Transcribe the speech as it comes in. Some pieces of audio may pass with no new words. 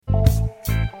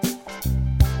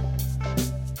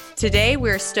Today,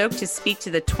 we're stoked to speak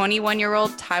to the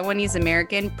 21-year-old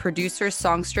Taiwanese-American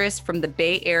producer-songstress from the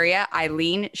Bay Area,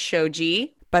 Eileen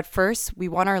Shoji. But first, we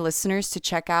want our listeners to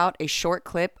check out a short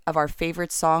clip of our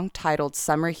favorite song titled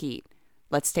Summer Heat.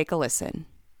 Let's take a listen.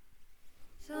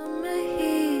 Summer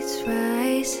heat's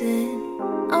rising,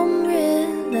 I'm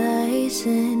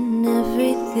realizing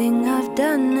everything I've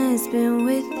done has been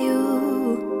with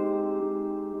you.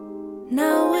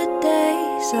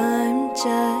 Nowadays I'm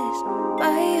just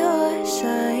by your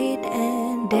side,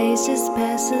 and days just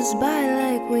pass us by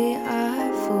like we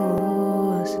are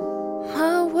fools.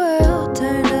 My world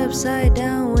turned upside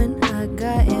down when I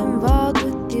got involved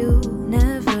with you.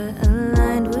 Never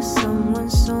aligned with someone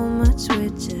so much, we're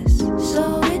just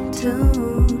so in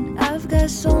tune. I've got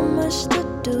so much to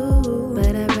do,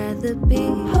 but I'd rather be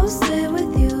hosted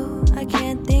with you. I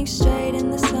can't think straight in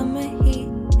the summer heat,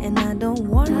 and I don't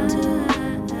want to.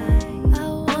 I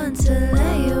want to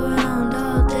lay around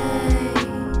all day.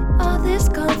 All this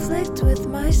conflict with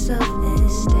myself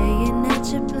is staying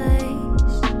at your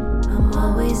place. I'm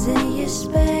always in your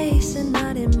space and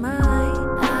not in mine.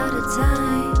 Out of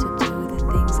time to do the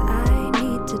things I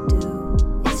need to do.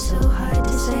 It's so hard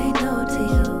to say no to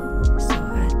you, so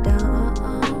I don't.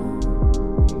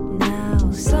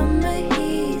 Now summer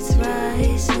heat's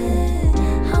rising,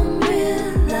 I'm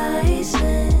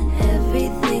realizing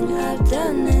everything I've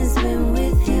done has been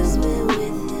with you.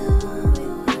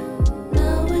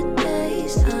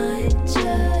 Nowadays I'm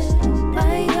just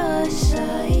by your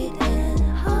side, and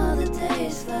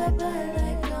holidays fly by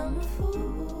like I'm a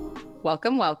fool.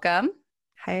 Welcome, welcome.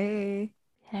 Hey.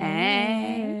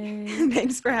 Hey.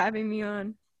 Thanks for having me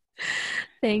on.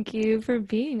 Thank you for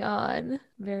being on.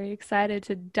 Very excited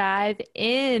to dive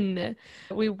in.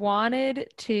 We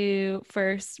wanted to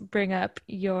first bring up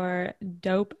your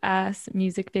dope ass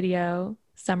music video,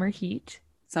 Summer Heat.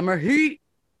 Summer Heat.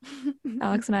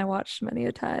 Alex and I watched many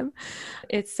a time.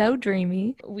 It's so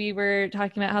dreamy. We were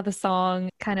talking about how the song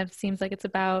kind of seems like it's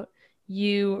about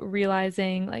you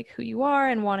realizing like who you are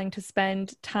and wanting to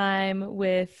spend time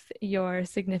with your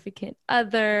significant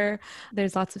other.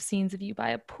 There's lots of scenes of you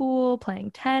by a pool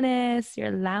playing tennis.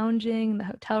 You're lounging in the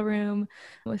hotel room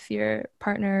with your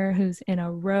partner who's in a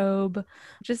robe.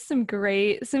 Just some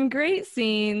great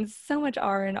scenes. So much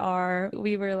R&R.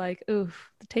 We were like, oof,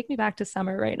 take me back to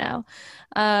summer right now.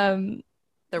 The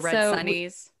red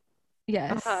sunnies.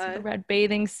 Yes, the red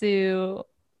bathing suit.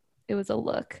 It was a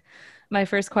look. My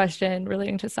first question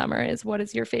relating to summer is, what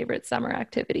is your favorite summer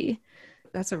activity?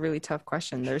 That's a really tough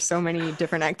question. There's so many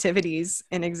different activities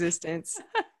in existence.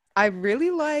 I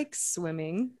really like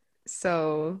swimming.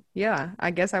 So yeah,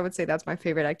 I guess I would say that's my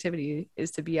favorite activity,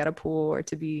 is to be at a pool or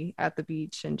to be at the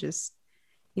beach and just,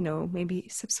 maybe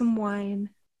sip some wine.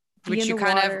 Which you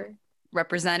kind of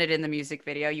represented in the music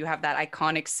video. You have that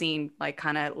iconic scene, like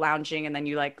kind of lounging and then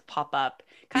you like pop up.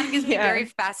 Kind of gives me very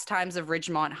Fast Times of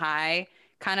Ridgemont High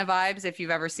kind of vibes, if you've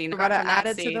ever seen. I gotta add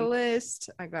it to the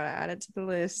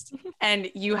list. And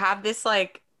you have this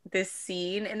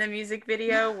scene in the music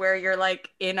video where you're like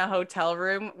in a hotel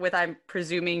room with, I'm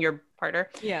presuming, your partner.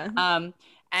 Yeah.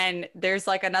 And there's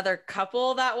like another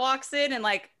couple that walks in and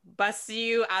like busts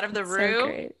you out of the room. So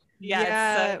great.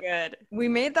 Yeah, it's so good.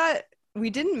 We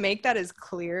didn't make that as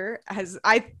clear as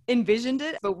I envisioned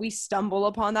it, but we stumble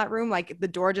upon that room. Like the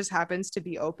door just happens to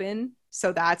be open.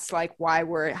 So that's like why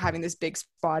we're having this big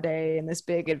spa day and this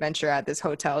big adventure at this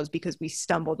hotel, is because we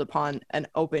stumbled upon an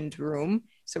opened room.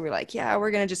 So we're like, yeah,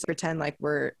 we're going to just pretend like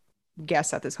we're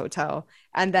guests at this hotel.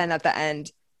 And then at the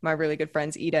end, my really good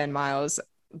friends, Ida and Miles,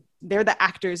 they're the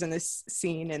actors in this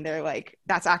scene, and they're like,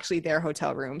 that's actually their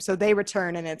hotel room. So they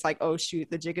return and it's like, oh shoot,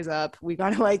 the jig is up, we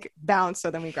gotta like bounce.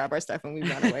 So then we grab our stuff and we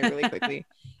run away really quickly.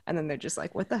 And then they're just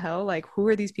like, what the hell, like who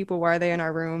are these people, why are they in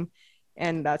our room?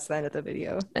 And that's the end of the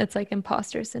video. It's like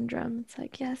imposter syndrome. It's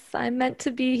like, yes, I'm meant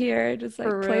to be here, just like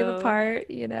play the part.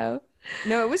 No,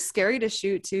 it was scary to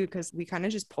shoot too, because we kind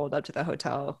of just pulled up to the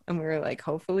hotel and we were like,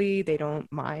 hopefully they don't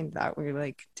mind that we're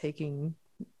like taking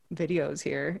videos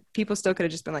here. People still could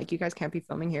have just been like, you guys can't be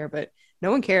filming here, but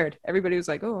no one cared. Everybody was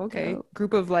like, oh, okay.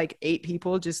 Group of like 8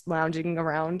 people just lounging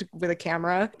around with a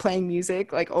camera playing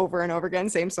music like over and over again,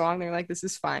 same song. They're like, this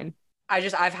is fine.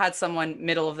 I've had someone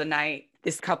middle of the night,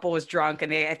 this couple was drunk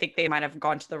and I think they might have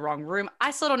gone to the wrong room.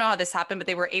 I still don't know how this happened, but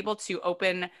they were able to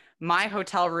open my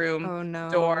hotel room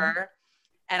door,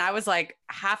 and I was like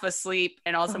half asleep,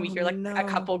 and all of a sudden we hear like a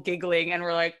couple giggling, and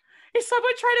we're like, is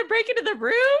someone trying to break into the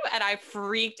room? And I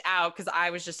freaked out because I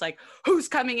was just like, who's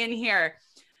coming in here?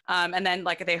 And then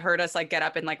like they heard us like get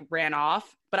up and like ran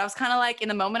off. But I was kind of like, in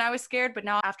the moment I was scared, but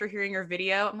now after hearing your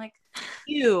video, I'm like,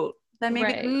 cute. then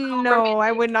maybe Right. No,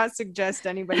 I would not suggest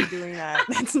anybody doing that.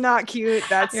 That's not cute.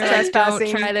 That's You're like,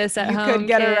 trespassing. don't try this at you home. could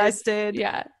get kids. arrested.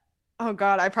 Yeah. Oh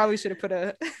God, I probably should have put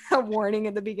a warning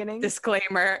in the beginning.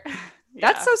 disclaimer.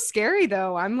 That's so scary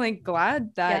though. I'm like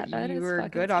glad that that you is were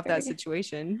fucking good off that scary.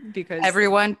 situation because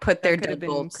Everyone put their that could have been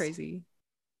deadbolts. crazy.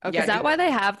 Okay. Is that why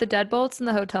they have the deadbolts in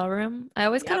the hotel room? I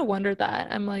always kind of Yep. wondered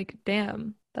that. I'm like,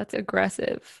 damn, that's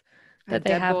aggressive. I That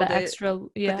they have the deadbolt it, extra,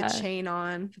 Put yeah, the chain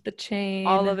on, the chain,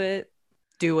 all of it.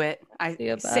 Do it. I The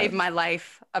above. saved my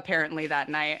life apparently that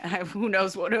night. Who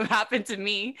knows what would have happened to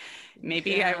me?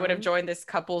 Maybe I would have joined this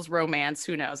couple's romance.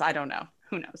 Who knows? I don't know.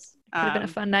 Who knows? Could have been a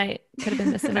fun night. Could have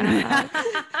been missing out.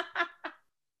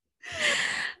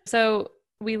 So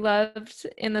we loved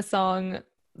in the song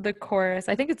the chorus.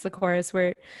 I think it's the chorus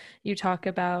where you talk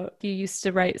about you used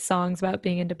to write songs about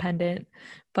being independent,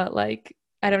 but like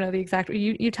I don't know the exact.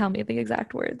 You tell me the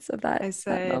exact words of that. I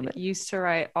said moment. used to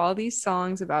write all these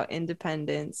songs about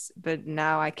independence, but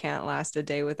now I can't last a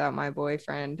day without my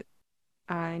boyfriend.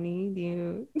 I need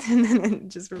you. And then it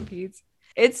just repeats.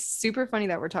 It's super funny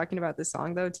that we're talking about this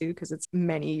song though too, because it's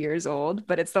many years old,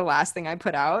 but it's the last thing I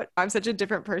put out. I'm such a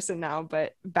different person now,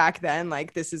 but back then,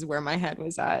 like this is where my head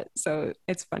was at. So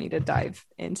it's funny to dive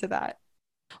into that.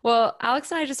 Well,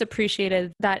 Alex and I just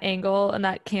appreciated that angle and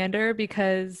that candor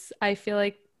because I feel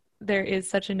like there is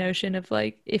such a notion of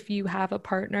like if you have a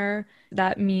partner,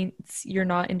 that means you're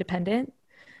not independent,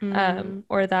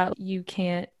 or that you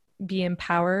can't be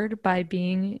empowered by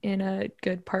being in a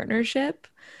good partnership.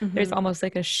 There's almost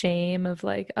like a shame of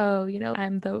like, oh, you know,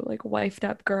 I'm the like wifed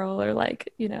up girl, or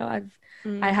like, you know,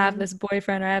 I have this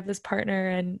boyfriend or I have this partner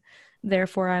and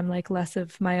therefore I'm like less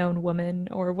of my own woman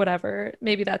or whatever.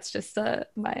 Maybe that's just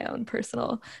my own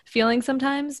personal feeling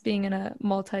sometimes being in a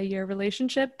multi-year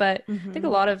relationship, but I think a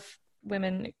lot of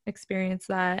women experience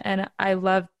that, and I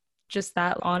love just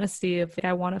that honesty of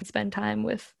I want to spend time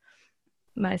with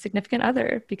my significant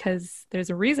other because there's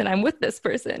a reason I'm with this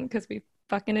person, because we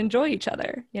fucking enjoy each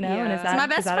other, you know. And is my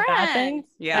best is that a bad thing?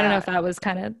 Yeah, I don't know if that was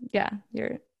kind of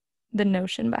the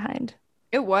notion behind.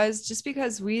 It was just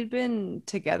because we'd been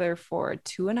together for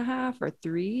 2.5 or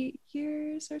 3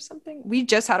 years or something. We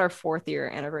just had our 4th year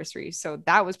anniversary. So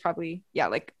that was probably,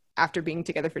 like after being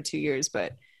together for 2 years.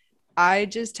 But I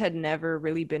just had never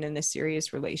really been in a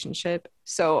serious relationship.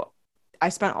 So I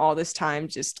spent all this time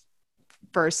just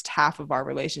first half of our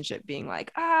relationship being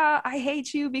like, I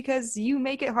hate you because you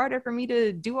make it harder for me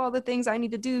to do all the things I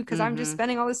need to do because I'm just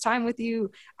spending all this time with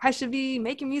you. I should be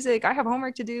making music. I have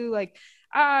homework to do. Like,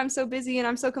 I'm so busy and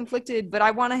I'm so conflicted, but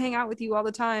I want to hang out with you all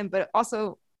the time. But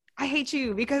also I hate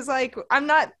you because like I'm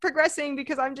not progressing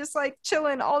because I'm just like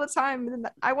chilling all the time and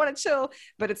I want to chill.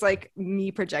 But it's like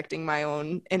me projecting my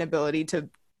own inability to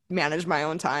manage my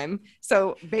own time.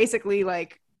 So basically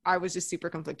like I was just super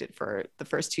conflicted for the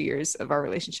first 2 years of our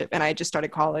relationship. And I just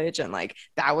started college and like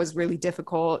that was really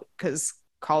difficult because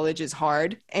college is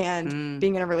hard, and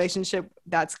being in a relationship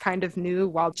that's kind of new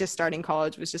while just starting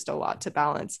college was just a lot to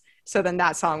balance. So then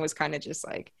that song was kind of just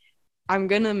like, I'm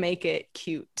gonna make it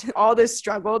cute. All this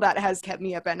struggle that has kept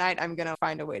me up at night, I'm gonna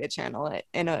find a way to channel it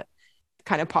in a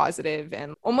kind of positive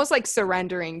and almost like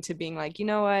surrendering to being like, you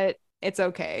know what, it's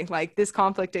okay. Like this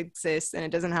conflict exists and it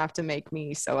doesn't have to make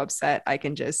me so upset. I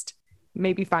can just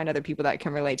maybe find other people that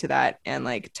can relate to that and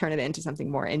like turn it into something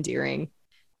more endearing.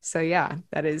 So yeah,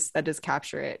 that does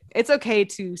capture it. It's okay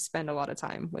to spend a lot of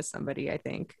time with somebody, I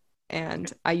think.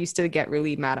 And I used to get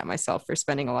really mad at myself for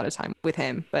spending a lot of time with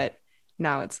him, but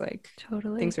now it's like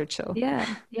totally things are chill. Yeah,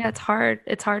 it's hard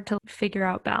to figure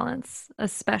out balance,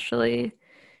 especially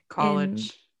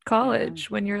college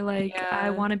when you're like,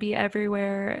 I want to be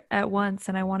everywhere at once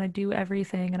and I want to do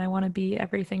everything and I want to be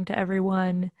everything to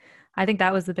everyone. I think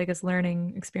that was the biggest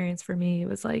learning experience for me. It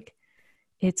was like,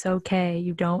 it's okay.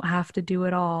 You don't have to do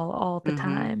it all the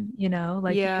time, you know,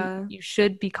 like you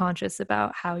should be conscious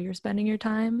about how you're spending your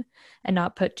time and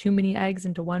not put too many eggs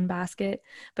into one basket.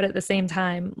 But at the same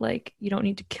time, like you don't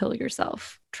need to kill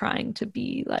yourself trying to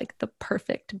be like the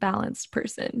perfect balanced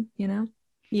person, you know?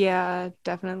 Yeah,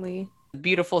 definitely.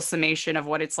 Beautiful summation of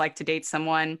what it's like to date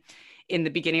someone in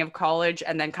the beginning of college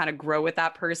and then kind of grow with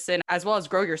that person, as well as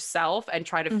grow yourself and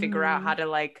try to figure out how to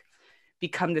like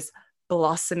become this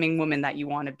blossoming woman that you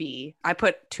want to be. I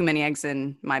put too many eggs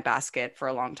in my basket for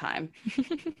a long time.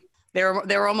 They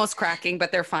were almost cracking,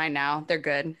 but they're fine now. They're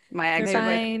good. My eggs are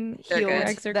fine. Like, they're healed. good.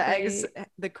 Eggs are the great. eggs,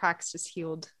 the cracks just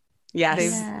healed. Yes.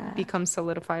 They've become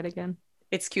solidified again.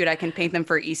 It's cute. I can paint them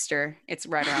for Easter. It's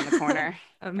right around the corner.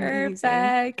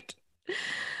 Perfect.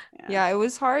 Yeah, it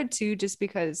was hard too, just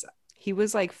because he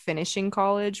was like finishing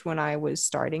college when I was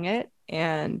starting it.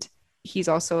 And He's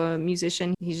also a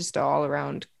musician. He's just all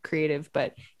around creative,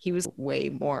 but he was way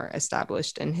more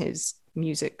established in his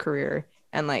music career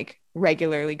and like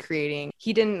regularly creating.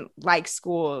 He didn't like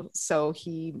school, so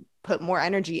he put more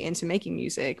energy into making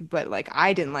music. But like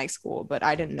I didn't like school, but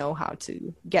I didn't know how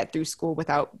to get through school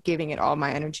without giving it all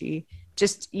my energy.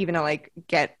 Just even to like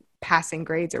get passing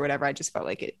grades or whatever, I just felt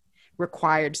like it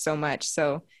required so much.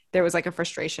 So there was like a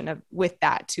frustration of with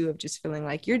that too, of just feeling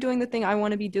like you're doing the thing I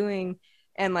want to be doing,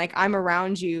 and like I'm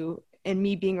around you, and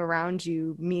me being around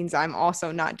you means I'm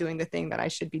also not doing the thing that I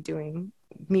should be doing.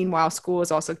 Meanwhile, school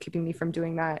is also keeping me from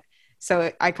doing that.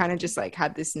 So I kind of just like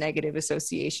had this negative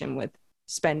association with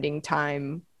spending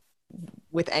time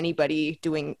with anybody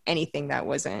doing anything that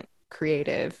wasn't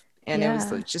creative. And it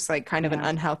was just like kind of an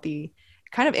unhealthy,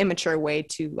 kind of immature way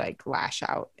to like lash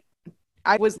out.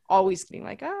 I was always being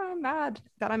like, oh, I'm mad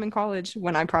that I'm in college,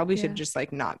 when I probably should just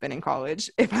like not been in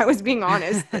college. If I was being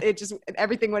honest, it just,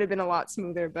 everything would have been a lot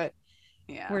smoother, but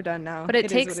we're done now. But it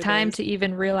takes time to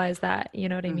even realize that, you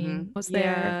know what I mean? Was there.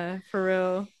 Yeah, for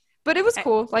real. But it was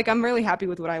cool. Like, I'm really happy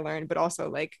with what I learned, but also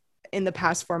like in the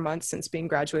past 4 months since being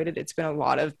graduated, it's been a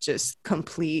lot of just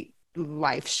complete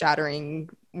life shattering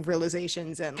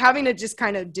realizations and having to just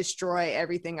kind of destroy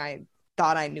everything I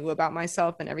thought I knew about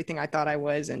myself and everything I thought I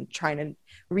was, and trying to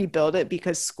rebuild it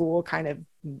because school kind of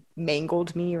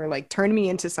mangled me or like turned me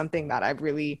into something that I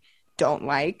really don't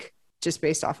like, just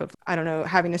based off of, I don't know,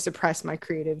 having to suppress my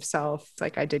creative self.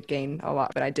 Like I did gain a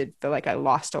lot, but I did feel like I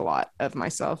lost a lot of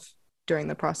myself during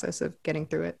the process of getting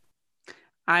through it.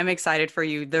 I'm excited for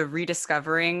you. The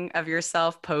rediscovering of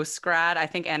yourself post-grad, I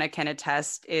think Anna can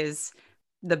attest, is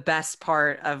the best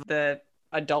part of the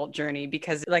adult journey,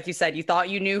 because like you said, you thought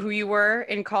you knew who you were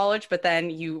in college, but then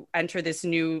you enter this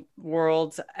new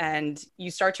world and you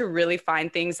start to really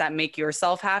find things that make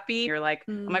yourself happy. You're like,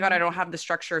 oh my God, I don't have the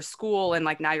structure of school. And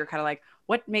like now you're kind of like,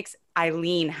 what makes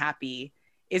Eileen happy?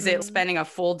 Is it spending a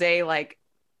full day like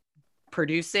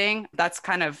producing? That's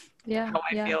kind of how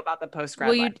I feel about the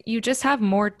post-grad life. You just have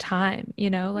more time, you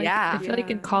know? Like I feel like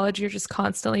in college you're just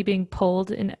constantly being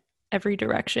pulled in every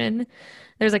direction.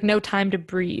 There's like no time to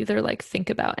breathe or like think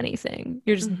about anything.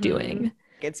 You're just doing.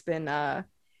 It's been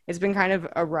kind of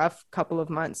a rough couple of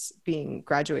months being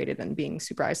graduated and being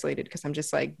super isolated, because I'm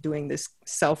just like doing this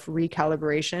self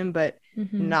recalibration, but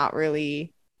not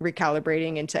really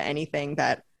recalibrating into anything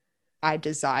that I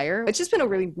desire. It's just been a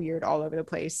really weird, all over the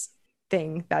place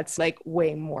thing that's like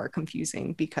way more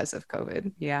confusing because of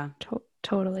COVID. Yeah,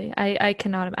 totally. I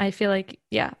cannot. I feel like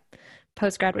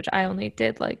post-grad, which I only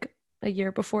did like a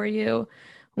year before you,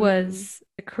 was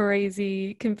a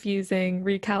crazy, confusing,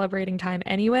 recalibrating time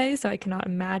anyway. So I cannot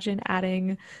imagine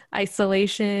adding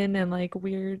isolation and like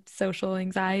weird social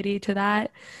anxiety to that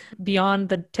beyond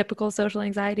the typical social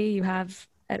anxiety you have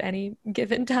at any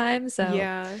given time. So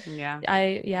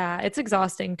it's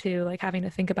exhausting too, like having to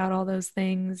think about all those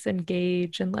things,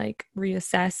 engage and like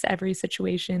reassess every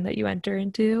situation that you enter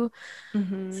into.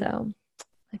 So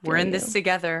we're in this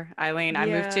together, Eileen. I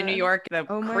moved to New York, the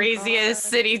craziest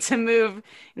city to move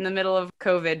in the middle of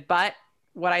COVID. But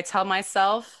what I tell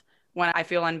myself when I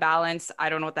feel unbalanced, I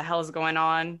don't know what the hell is going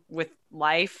on with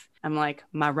life, I'm like,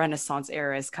 my Renaissance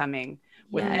era is coming.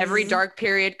 With every dark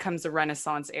period comes a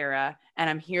Renaissance era, and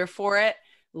I'm here for it.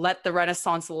 Let the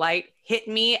Renaissance light hit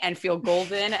me and feel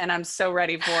golden, and I'm so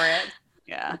ready for it.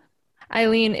 Yeah.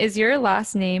 Eileen, is your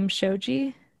last name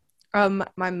Shoji?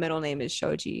 My middle name is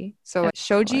Shoji. So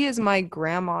Shoji is my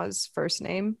grandma's first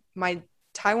name. My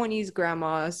Taiwanese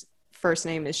grandma's first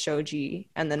name is Shoji,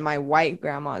 and then my white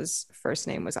grandma's first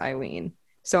name was Eileen.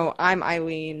 So I'm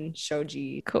Eileen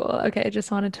Shoji. Cool. Okay,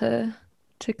 just wanted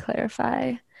to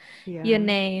clarify your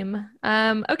name.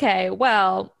 Okay,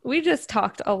 well, we just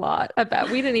talked a lot about,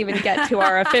 we didn't even get to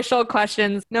our official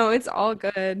questions. No, it's all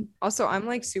good. Also, I'm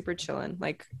like super chilling.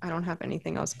 Like I don't have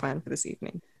anything else planned for this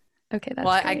evening. Okay,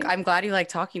 that's great. I'm glad you like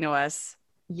talking to us.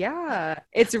 Yeah,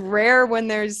 it's rare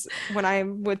when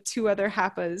I'm with two other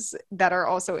Happas that are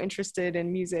also interested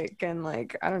in music, and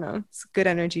like, I don't know, it's good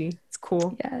energy. It's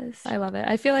cool. Yes, I love it.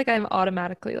 I feel like I'm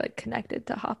automatically like connected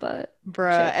to Happa.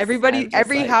 Bruh, every like,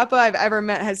 Happa I've ever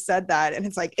met has said that, and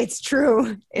it's like, it's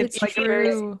true. It's like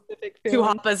true. Two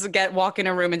Happas walk in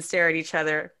a room and stare at each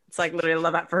other. It's like literally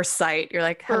love at first sight. You're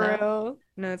like, hello. For real?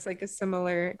 No, it's like a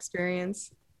similar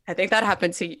experience. I think that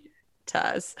happened to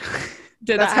us.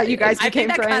 That's how you guys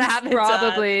became friends?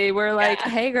 Probably. We're like,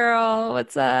 hey girl,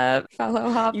 what's up? Fellow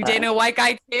Happa. You dating a white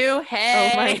guy too?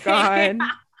 Hey. Oh my God.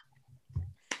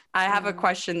 I have a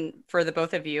question for the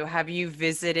both of you. Have you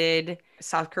visited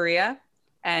South Korea?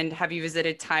 And have you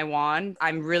visited Taiwan?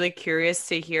 I'm really curious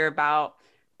to hear about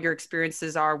your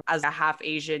experiences are as a half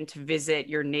Asian to visit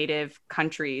your native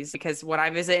countries, because when I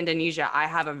visit Indonesia, I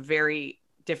have a very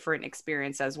different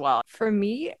experience as well. For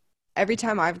me, every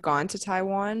time I've gone to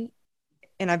Taiwan,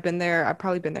 and I've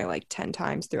probably been there like 10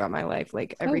 times throughout my life,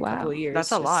 like every couple of years.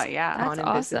 That's a lot, yeah. That's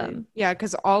awesome. Yeah,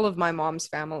 because all of my mom's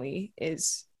family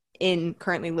is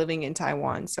currently living in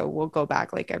Taiwan. So we'll go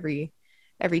back like every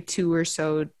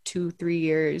 2-3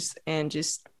 years and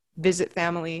just visit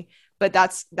family. But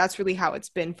that's really how it's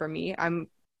been for me. I'm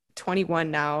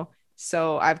 21 now,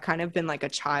 so I've kind of been like a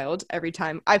child every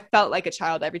time. I felt like a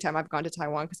child every time I've gone to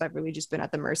Taiwan, because I've really just been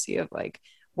at the mercy of like,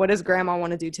 what does grandma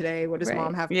want to do today? What does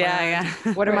mom have planned?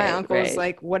 Yeah. What are my uncles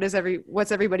like? What's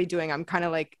everybody doing? I'm kind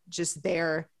of like just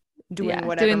there doing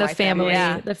whatever. Doing the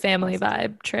family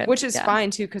vibe trip, which is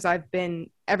fine too, because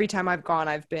every time I've gone,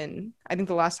 I think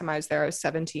the last time I was there, I was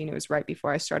 17. It was right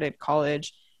before I started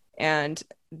college. And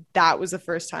that was the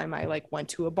first time I like went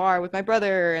to a bar with my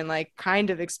brother and like kind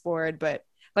of explored. But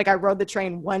like I rode the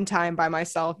train one time by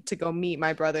myself to go meet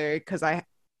my brother, because I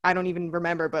don't even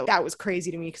remember, but that was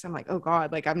crazy to me, because I'm like, oh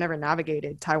God, like I've never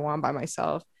navigated Taiwan by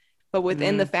myself. But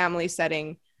within the family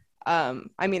setting,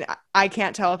 I mean, I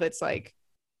can't tell if it's like,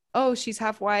 oh, she's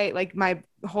half white. Like my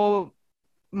whole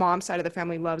mom's side of the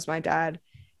family loves my dad.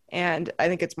 And I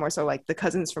think it's more so like the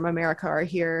cousins from America are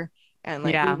here, and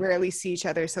like we rarely see each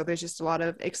other. So there's just a lot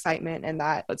of excitement, and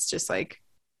that it's just like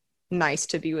nice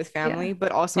to be with family.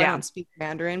 But also I don't speak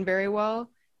Mandarin very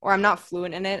well, or I'm not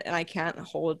fluent in it, and I can't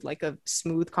hold like a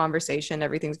smooth conversation.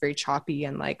 Everything's very choppy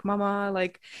and like, mama,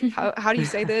 like how do you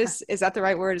say this? Is that the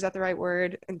right word? Is that the right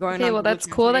word? And going okay, well, that's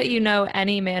cool that you know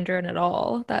any Mandarin at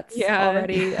all. That's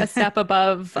already a step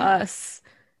above us.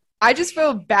 I just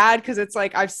feel bad because it's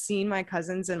like I've seen my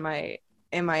cousins and my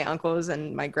uncles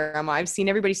and my grandma. I've seen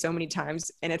everybody so many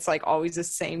times, and it's like always the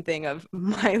same thing of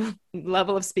my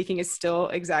level of speaking is still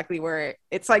exactly where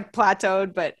it's like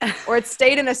plateaued, or it's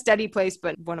stayed in a steady place.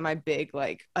 But one of my big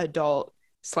like adult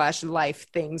 / life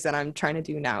things that I'm trying to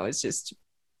do now is just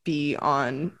be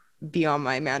on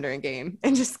my Mandarin game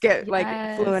and just get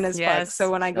like fluent as fuck. So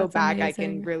when I go back, amazing. I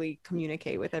can really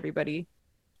communicate with everybody.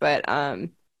 But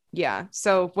yeah,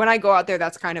 so when I go out there,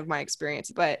 that's kind of my experience.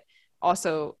 But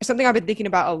also something I've been thinking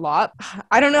about a lot,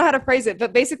 I don't know how to phrase it,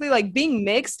 but basically like being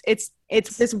mixed, it's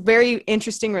this very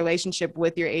interesting relationship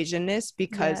with your Asianness,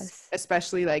 because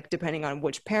especially like depending on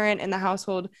which parent in the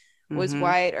household was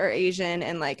white or Asian,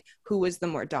 and like who was the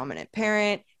more dominant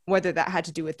parent, whether that had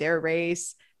to do with their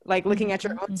race, like looking at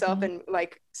your own self and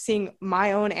like seeing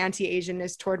my own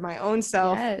anti-Asianness toward my own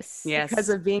self because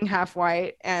of being half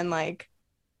white. And like,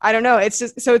 I don't know, it's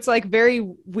just, so it's like very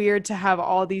weird to have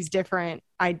all these different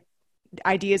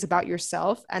ideas about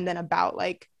yourself, and then about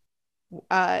like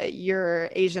your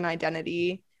Asian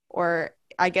identity, or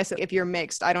I guess if you're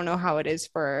mixed, I don't know how it is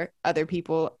for other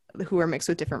people who are mixed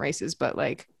with different races, but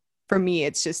like for me,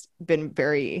 it's just been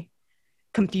very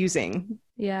confusing.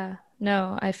 Yeah,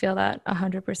 no, I feel that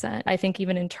 100%. I think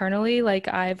even internally, like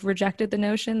I've rejected the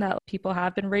notion that people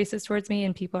have been racist towards me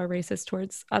and people are racist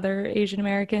towards other Asian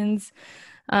Americans.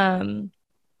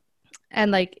 And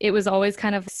like, it was always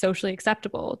kind of socially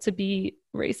acceptable to be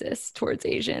racist towards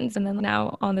Asians. And then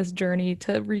now on this journey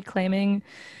to reclaiming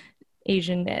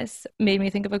Asianness made me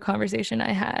think of a conversation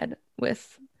I had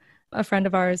with a friend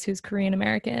of ours who's Korean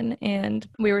American. And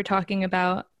we were talking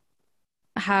about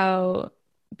how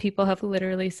people have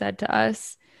literally said to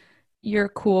us, "You're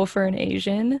cool for an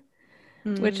Asian,"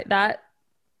 which that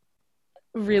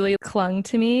really clung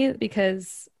to me,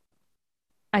 because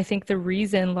I think the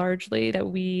reason largely that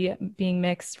we, being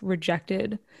mixed,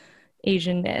 rejected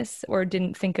Asianness or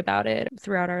didn't think about it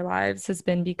throughout our lives has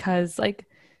been because like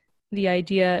the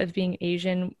idea of being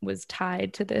Asian was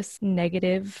tied to this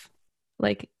negative,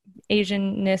 like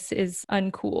Asianness is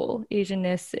uncool.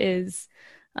 Asianness is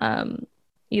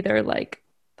either like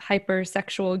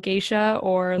hypersexual geisha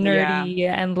or nerdy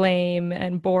and lame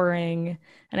and boring.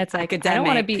 And it's like, academic. I don't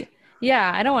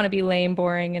want to be lame,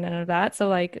 boring, and none of that. So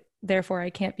like, therefore I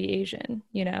can't be Asian,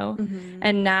 you know?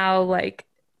 And now like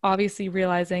obviously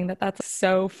realizing that that's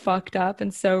so fucked up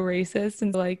and so racist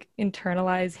and like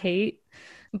internalized hate,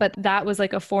 but that was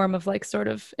like a form of like sort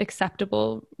of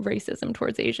acceptable racism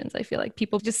towards Asians. I feel like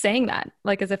people just saying that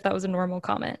like as if that was a normal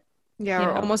comment. Yeah,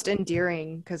 or almost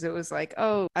endearing, because it was like,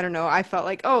 oh, I don't know, I felt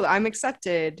like, oh, I'm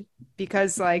accepted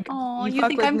because like you fuck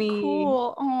think with I'm me.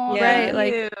 Cool. Oh,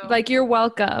 right, like you're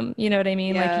welcome, you know what I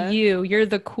mean? Like you're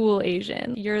the cool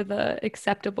Asian, you're the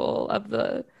acceptable of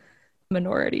the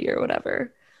minority or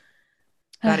whatever.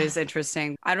 That is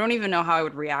interesting. I don't even know how I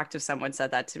would react if someone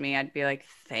said that to me. I'd be like,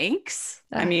 thanks.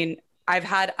 I mean, I've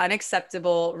had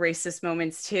unacceptable racist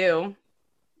moments too.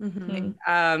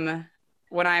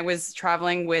 when I was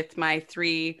traveling with my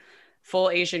 3 full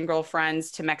Asian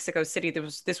girlfriends to Mexico City,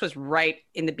 this was right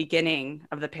in the beginning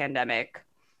of the pandemic.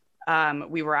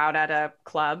 We were out at a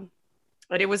club,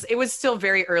 but it was still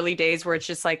very early days where it's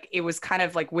just like, it was kind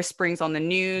of like whisperings on the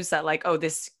news that like, oh,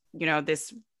 this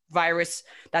virus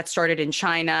that started in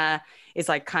China is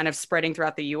like kind of spreading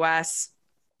throughout the US.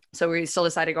 So we still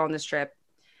decided to go on this trip.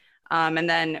 And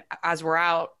then as we're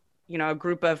out, a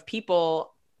group of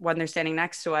people, when they're standing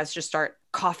next to us, just start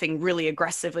coughing really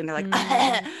aggressively. And they're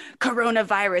like,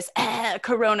 coronavirus,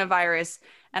 coronavirus.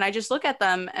 And I just look at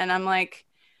them and I'm like,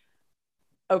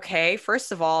 okay,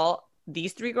 first of all,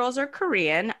 these 3 girls are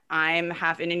Korean. I'm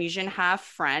half Indonesian, half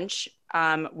French.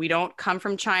 We don't come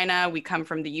from China. We come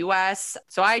from the US.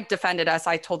 So I defended us.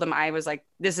 I told them, I was like,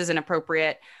 this isn't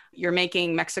appropriate. You're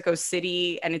making Mexico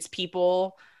City and its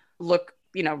people look,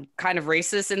 kind of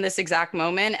racist in this exact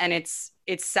moment. And it's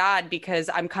sad because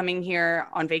I'm coming here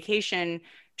on vacation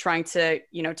trying to,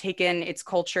 take in its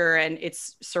culture and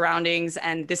its surroundings.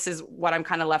 And this is what I'm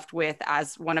kind of left with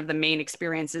as one of the main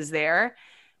experiences there.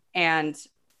 And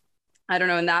I don't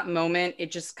know, in that moment, it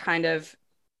just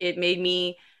it made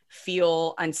me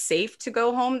feel unsafe to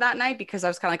go home that night, because I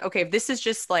was kind of like, okay, if this is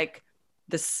just like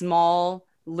the small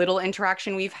little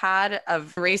interaction we've had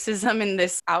of racism in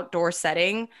this outdoor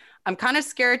setting, I'm kind of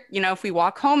scared, if we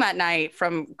walk home at night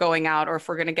from going out, or if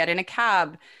we're going to get in a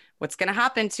cab, what's going to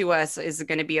happen to us? Is it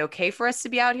going to be okay for us to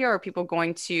be out here? Or are people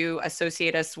going to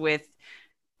associate us with,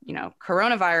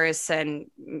 coronavirus?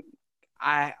 And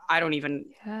I don't even,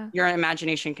 your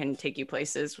imagination can take you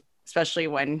places, especially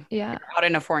when you're out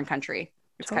in a foreign country.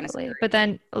 It's kind of scary. But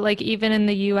then, like, even in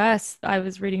the US, I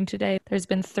was reading today, there's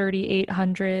been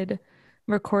 3,800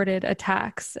 recorded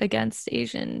attacks against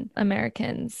Asian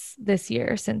Americans this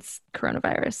year since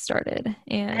coronavirus started.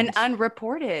 And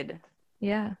unreported.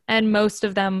 Yeah. And most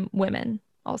of them women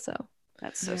also.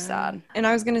 That's so sad. And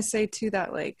I was going to say too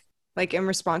that like in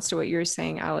response to what you were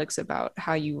saying, Alex, about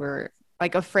how you were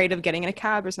like afraid of getting in a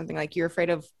cab or something, like you're afraid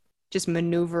of just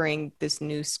maneuvering this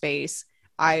new space.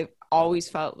 I always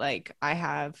felt like I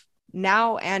have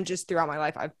now, and just throughout my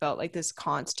life, I've felt like this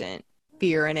constant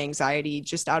fear and anxiety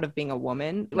just out of being a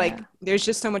woman. Like there's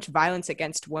just so much violence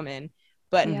against women.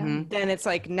 But then it's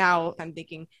like, now I'm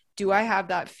thinking, do I have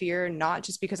that fear not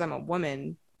just because I'm a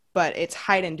woman, but it's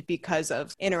heightened because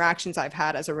of interactions I've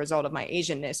had as a result of my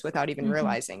Asianness without even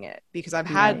realizing it? Because I've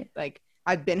had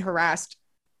I've been harassed.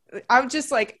 I'm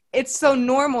just like, it's so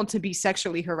normal to be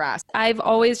sexually harassed. I've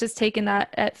always just taken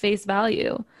that at face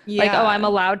value. Like, oh, I'm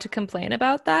allowed to complain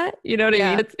about that. You know what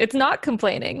I mean? It's not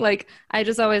complaining. Like, I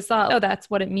just always thought, oh, that's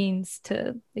what it means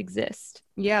to exist.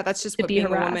 Yeah, that's just what being a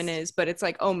woman is. But it's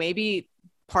like, oh, maybe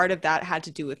part of that had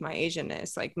to do with my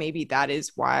Asianness. Like, maybe that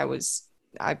is why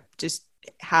I just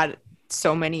had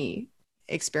so many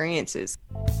experiences.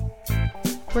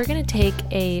 We're going to take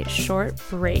a short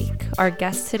break. Our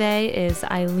guest today is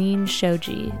Eileen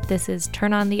Shoji. This is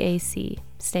Turn on the AC.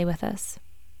 Stay with us.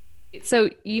 So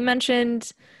you mentioned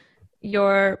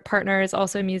your partner is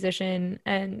also a musician,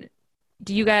 and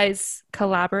do you guys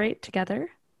collaborate together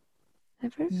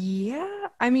ever? Yeah.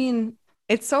 I mean,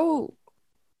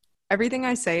 everything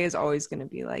I say is always going to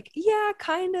be like, yeah,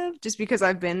 kind of, just because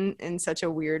I've been in such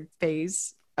a weird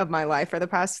phase of my life for the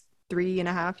past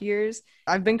 3.5 years.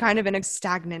 I've been kind of in a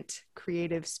stagnant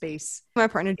creative space. My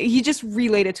partner, he just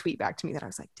relayed a tweet back to me that I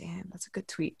was like, damn, that's a good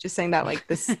tweet. Just saying that like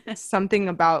this something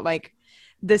about like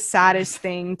the saddest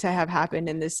thing to have happened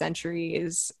in this century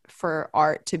is for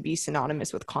art to be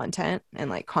synonymous with content and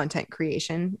like content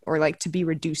creation, or like to be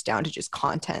reduced down to just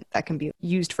content that can be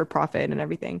used for profit and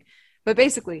everything. But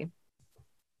basically,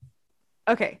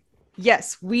 okay,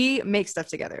 yes, we make stuff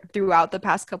together. Throughout the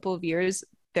past couple of years,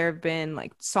 there have been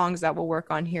like songs that we'll work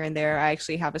on here and there. I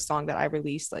actually have a song that I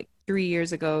released like 3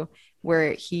 years ago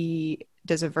where he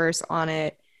does a verse on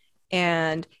it.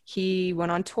 And he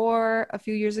went on tour a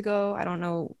few years ago. I don't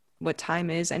know what time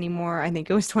is anymore. I think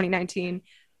it was 2019.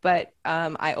 But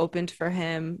I opened for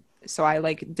him. So I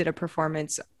like did a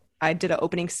performance. I did an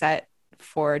opening set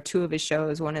for 2 of his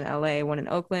shows, one in LA, one in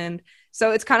Oakland.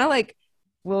 So it's kind of like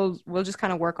we'll just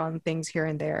kind of work on things here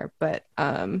and there. But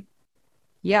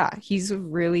yeah, he's a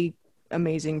really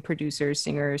amazing producer,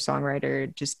 singer,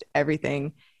 songwriter, just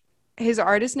everything. His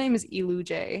artist name is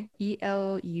Elujay,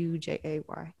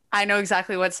 Elujay. I know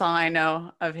exactly what song I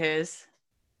know of his.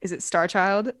 Is it Star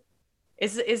Child?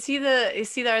 Is he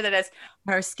there that has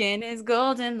her skin is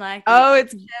golden like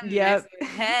it's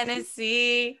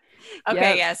Hennessy?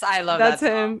 Okay, yes, I love that's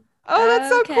that him. Oh, that's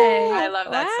so cool. I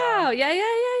love that song. Yeah.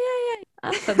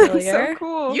 I'm familiar. So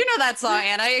cool. You know that song,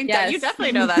 Anna. Yes. You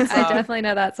definitely know that song. I definitely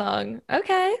know that song.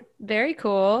 Okay, very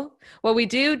cool. Well, we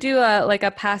do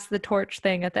a pass the torch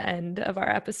thing at the end of our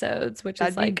episodes, which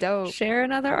That'd is be like dope. share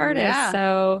another artist. Yeah.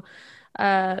 So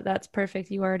that's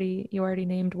perfect. You already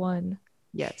named one.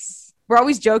 Yes. We're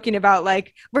always joking about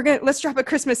like let's drop a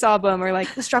Christmas album or like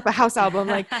let's drop a house album.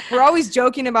 Like we're always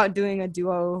joking about doing a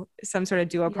duo, some sort of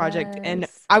duo project. And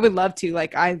I would love to.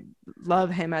 Like I love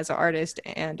him as an artist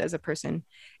and as a person,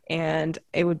 and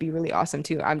it would be really awesome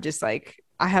too. I'm just like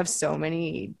I have so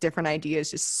many different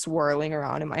ideas just swirling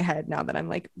around in my head now that I'm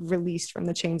like released from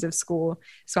the chains of school.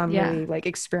 So I'm really like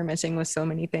experimenting with so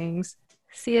many things.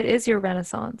 See, it is your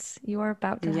renaissance. You are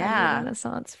about to have your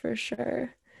renaissance for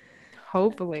sure.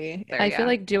 Hopefully. I feel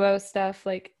like duo stuff,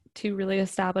 like two really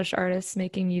established artists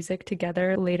making music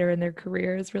together later in their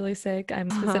career is really sick. I'm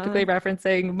specifically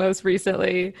referencing most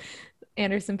recently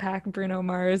Anderson .Paak and Bruno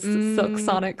Mars Silk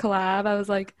Sonic collab. I was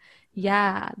like,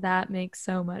 yeah, that makes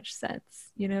so much sense.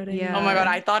 You know what I mean? Oh my God.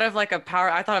 I thought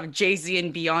of Jay-Z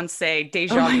and Beyonce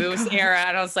Deja Vu's era.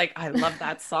 And I was like, I love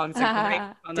that song. It's a great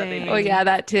song that they made. Oh yeah,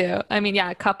 that too. I mean,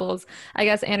 yeah, couples. I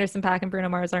guess Anderson .Paak and Bruno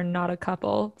Mars are not a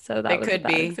couple. So that was a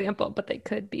bad example, but they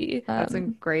could be. That's a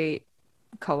great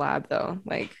collab though.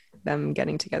 Like them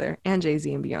getting together and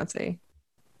Jay-Z and Beyonce.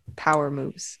 Power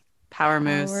moves.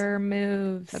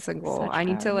 That's a goal. I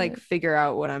need to like figure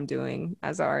out what I'm doing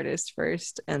as an artist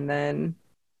first, and then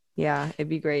it'd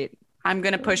be great. I'm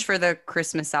gonna push for the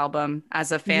Christmas album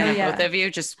as a fan of both of you.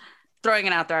 Just throwing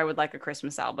it out there. I would like a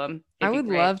Christmas album. I would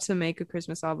love to make a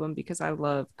Christmas album because I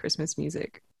love Christmas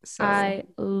music. So I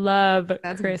love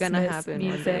that's Christmas gonna happen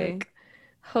music.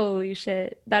 Holy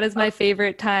shit, that is my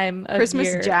favorite time of Christmas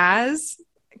year. jazz.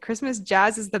 Christmas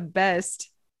jazz is the best.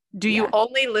 Do you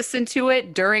only listen to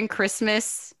it during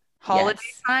Christmas holiday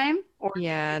time? Or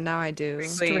now I do.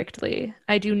 Strictly.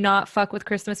 I do not fuck with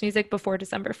Christmas music before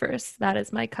December 1st. That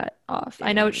is my cut off.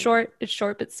 I know it's short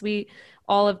but sweet.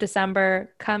 All of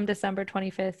December. Come December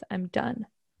 25th, I'm done.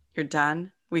 You're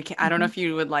done? I don't know if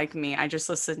you would like me. I just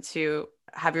listened to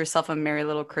Have Yourself a Merry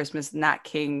Little Christmas, Nat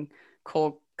King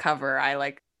Cole cover. I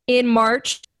like in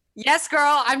March. Yes,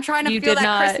 girl. I'm trying to feel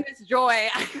that Christmas joy.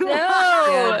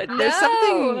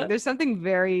 There's something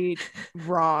very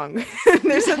wrong.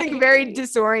 There's something very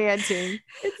disorienting.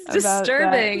 It's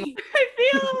disturbing. I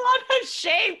feel a lot of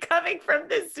shame coming from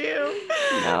the Zoom.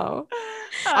 No,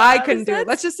 I couldn't do it.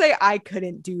 Let's just say I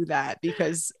couldn't do that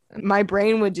because my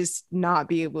brain would just not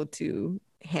be able to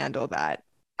handle that.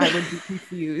 I would be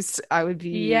confused. I would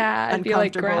be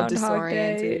uncomfortable,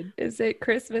 disoriented. Is it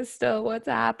Christmas still? What's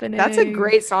happening? That's a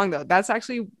great song, though. That's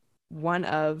actually one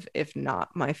of, if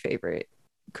not my favorite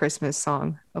Christmas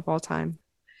song of all time.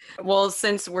 Well,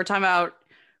 since we're talking about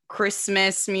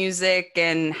Christmas music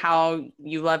and how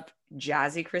you love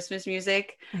jazzy Christmas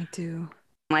music. I do.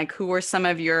 Like, who were some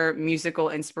of your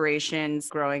musical inspirations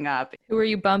growing up? Who were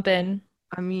you bumping?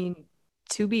 I mean,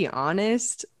 to be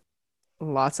honest,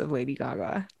 lots of Lady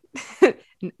Gaga.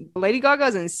 Lady Gaga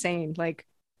is insane. Like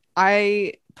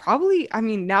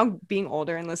now being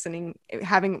older and listening,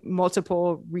 having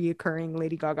multiple reoccurring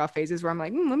Lady Gaga phases where I'm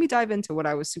like, let me dive into what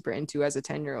I was super into as a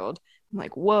 10-year-old. I'm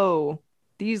like, whoa,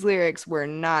 these lyrics were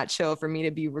not chill for me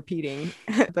to be repeating.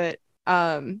 But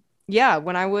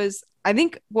when I was,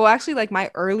 like my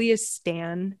earliest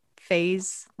stan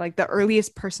phase, like the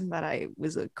earliest person that I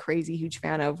was a crazy huge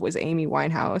fan of was Amy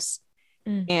Winehouse.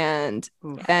 And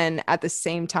then at the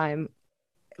same time,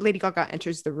 Lady Gaga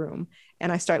enters the room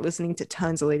and I start listening to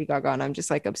tons of Lady Gaga, and I'm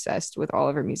just like obsessed with all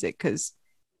of her music because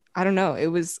I don't know, it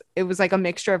was like a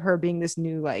mixture of her being this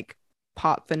new like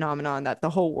pop phenomenon that the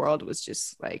whole world was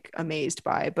just like amazed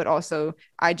by, but also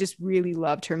I just really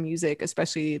loved her music,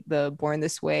 especially the Born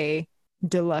This Way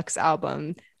deluxe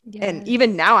album. Yes. And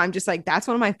even now I'm just like, that's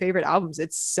one of my favorite albums.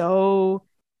 It's so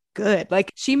good.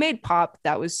 Like she made pop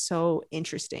that was so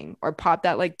interesting, or pop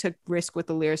that like took risk with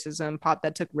the lyricism, pop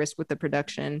that took risk with the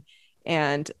production.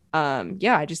 And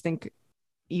I just think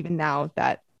even now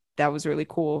that was really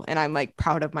cool, and I'm like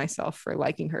proud of myself for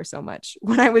liking her so much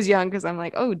when I was young, because I'm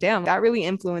like, oh damn, that really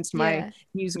influenced my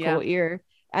musical ear.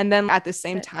 And then at the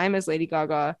same time as Lady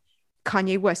Gaga,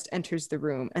 Kanye West enters the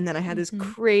room, and then I had this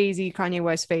crazy Kanye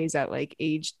West phase at like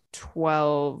age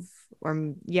 12,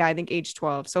 or I think age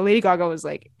 12. So Lady Gaga was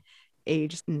like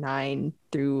age 9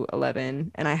 through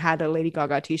 11, and I had a Lady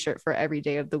Gaga t-shirt for every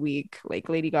day of the week, like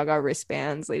Lady Gaga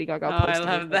wristbands, Lady Gaga posters.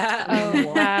 I love that.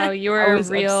 Oh wow, you were a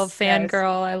real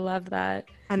fangirl. I love that.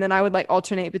 And then I would like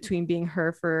alternate between being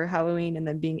her for Halloween and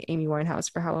then being Amy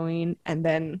Winehouse for Halloween. And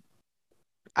then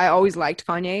I always liked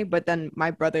Kanye, but then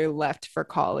my brother left for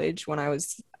college when I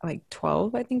was like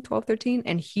 12, I think 12, 13,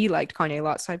 and he liked Kanye a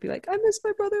lot. So I'd be like, I miss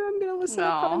my brother. I'm going to listen to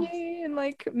Kanye and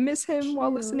like miss him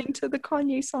while listening to the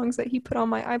Kanye songs that he put on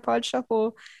my iPod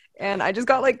Shuffle. And I just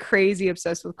got like crazy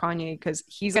obsessed with Kanye because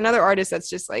he's another artist that's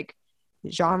just like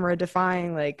genre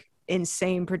defying, like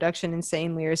insane production,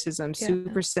 insane lyricism,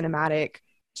 super cinematic,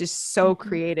 just so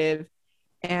creative.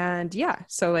 And yeah,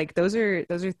 so like those are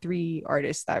 3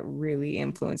 artists that really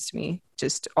influenced me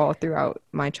just all throughout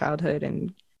my childhood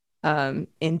and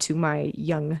into my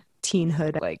young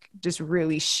teenhood, like just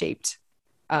really shaped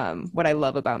what I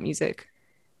love about music.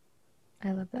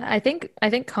 I love that. I think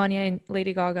Kanye and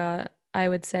Lady Gaga, I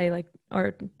would say, like,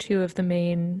 are 2 of the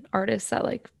main artists that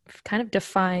like kind of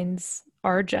defines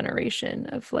our generation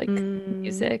of like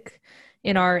music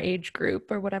in our age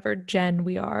group or whatever gen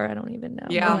we are. I don't even know.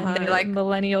 Yeah, they're like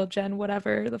millennial gen,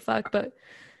 whatever the fuck, but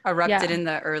erupted in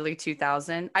the early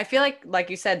 2000s. I feel like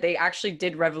you said, they actually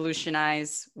did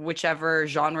revolutionize whichever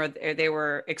genre they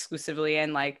were exclusively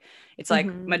in. Like it's like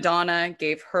Madonna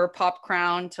gave her pop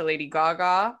crown to Lady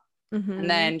Gaga, and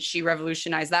then she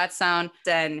revolutionized that sound.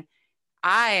 Then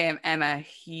I am a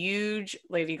huge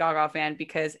Lady Gaga fan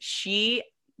because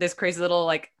this crazy little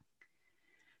like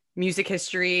music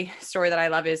history story that I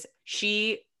love is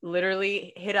she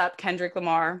literally hit up Kendrick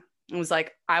Lamar and was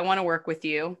like, I want to work with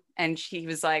you. And he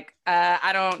was like,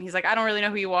 he's like, I don't really know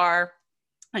who you are.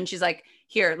 And she's like,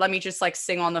 here, let me just like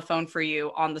sing on the phone for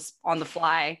you on the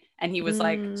fly. And he was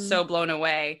like so blown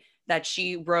away that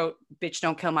she wrote Bitch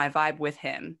Don't Kill My Vibe with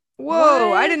him. Whoa,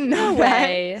 what? I didn't know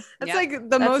that. That's like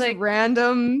the most like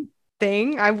random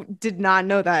thing. I did not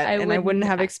know that, and I wouldn't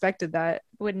have expected that.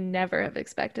 Would never have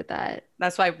expected that.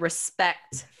 That's why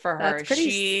respect for her. That's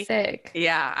pretty sick.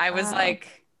 Yeah, I was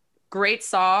like, great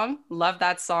song. Love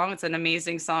that song. It's an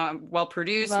amazing song. Well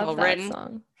produced, well written.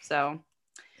 Song. So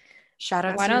shout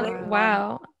out to you.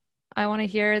 Wow. I want to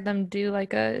hear them do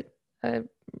like a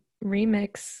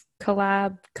remix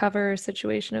collab cover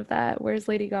situation of that. Where's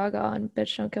Lady Gaga on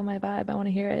Bitch Don't Kill My Vibe? I want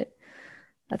to hear it.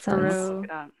 That sounds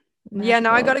yeah,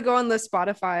 now I gotta go on the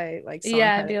Spotify like song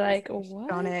and be like,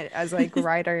 what? On it as like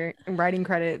writing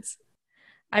credits.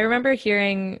 I remember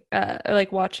hearing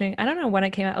like watching, I don't know when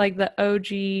it came out, like the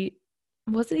OG,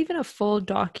 was it even a full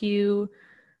docu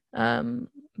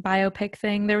biopic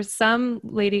thing? There was some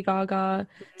Lady Gaga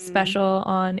special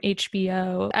on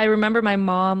HBO. I remember my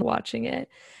mom watching it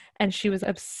and she was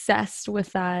obsessed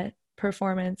with that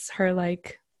performance, her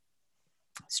like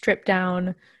stripped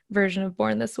down version of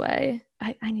Born This Way.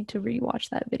 I need to rewatch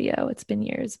that video. It's been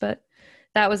years, but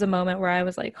that was a moment where I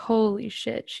was like, holy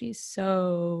shit, she's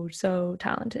so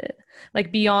talented.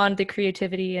 Like beyond the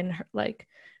creativity and her, like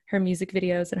her music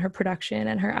videos and her production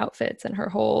and her outfits and her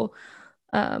whole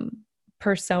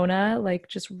persona, like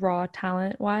just raw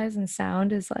talent wise and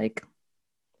sound is like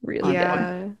really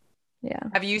good. Yeah.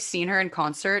 Have you seen her in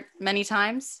concert many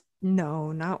times?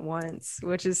 No, not once,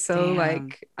 which is so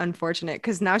like unfortunate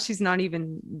because now she's not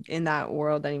even in that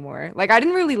world anymore. Like I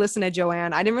didn't really listen to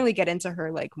Joanne. I didn't really get into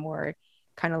her like more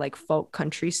kind of like folk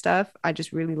country stuff. I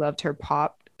just really loved her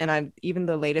pop, and even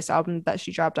the latest album that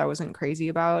she dropped I wasn't crazy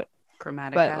about.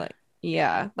 Chromatica. But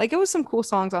like like it was some cool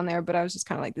songs on there, but I was just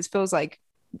kind of like, this feels like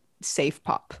safe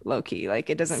pop low key. Like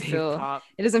it doesn't feel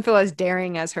as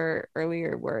daring as her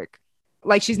earlier work.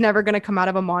 Like she's never going to come out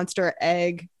of a monster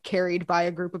egg carried by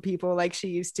a group of people like she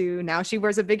used to. Now she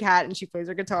wears a big hat and she plays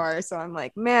her guitar. So I'm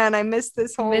like, man, I miss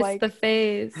this whole like the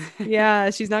phase. Yeah,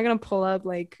 she's not going to pull up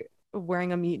like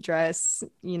wearing a meat dress,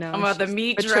 you know. About the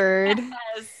meat dress.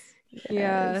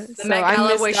 Yeah. The so Met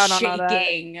Gala was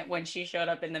shaking when she showed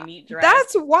up in the meat dress.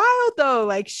 That's wild though.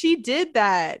 Like she did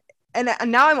that. And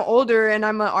now I'm older and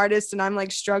I'm an artist and I'm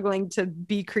like struggling to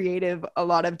be creative a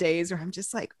lot of days where I'm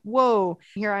just like, whoa,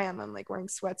 here I am. I'm like wearing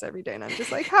sweats every day. And I'm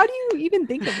just like, how do you even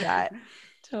think of that?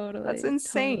 Totally. That's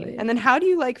insane. Totally. And then how do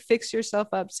you like fix yourself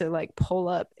up to like pull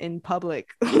up in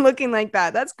public looking like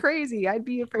that? That's crazy. I'd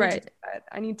be afraid to do that.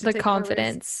 I need to the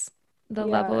confidence, the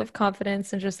level of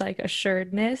confidence and just like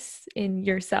assuredness in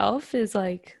yourself is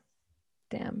like,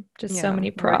 damn, just so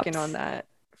many props. Working on that.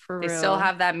 They still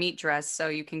have that meat dress, so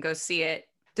you can go see it.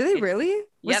 Do they really?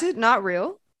 Was it not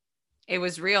real? It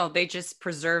was real. They just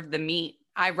preserved the meat.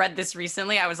 I read this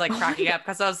recently. I was like cracking up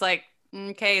because I was like,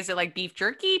 okay, is it like beef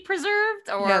jerky preserved?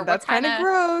 Or yeah, that's kind of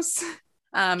gross.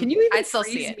 Can you even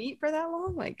freeze meat for that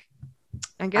long? Like,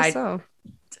 I guess so.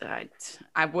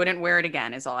 I wouldn't wear it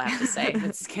again is all I have to say.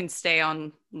 It can stay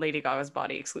on Lady Gaga's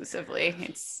body exclusively.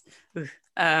 It's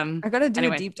I gotta do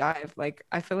anyway. a deep dive. Like,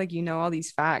 I feel like you know all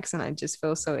these facts and I just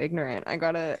feel so ignorant.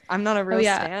 I'm not a real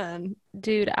stan.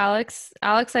 Dude, Alex,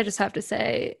 I just have to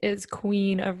say, is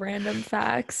queen of random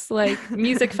facts. Like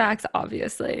music facts,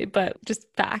 obviously, but just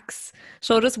facts.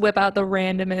 She'll just whip out the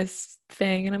randomest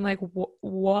thing. And I'm like,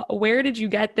 what? Where did you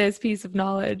get this piece of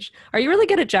knowledge? Are you really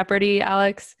good at Jeopardy,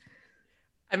 Alex?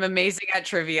 I'm amazing at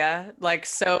trivia. Like,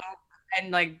 so,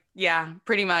 and like, yeah,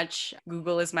 pretty much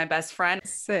Google is my best friend.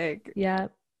 Sick. Yeah.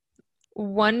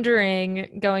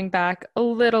 Wondering, going back a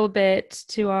little bit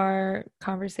to our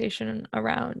conversation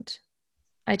around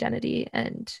identity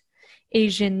and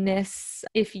Asianness,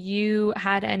 if you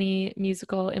had any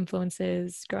musical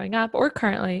influences growing up or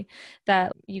currently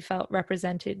that you felt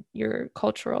represented your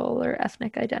cultural or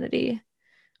ethnic identity,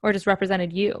 or just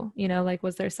represented you, you know, like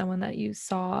was there someone that you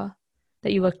saw,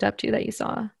 that you looked up to, that you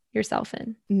saw yourself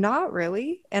in? Not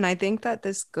really. And I think that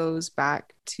this goes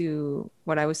back to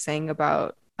what I was saying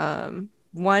about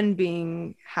one,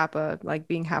 being HAPA, like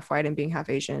being half white and being half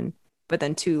Asian, but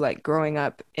then two, like growing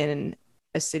up in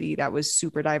a city that was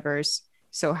super diverse.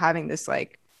 So having this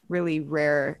like really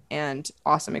rare and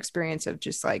awesome experience of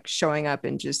just like showing up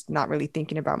and just not really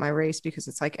thinking about my race, because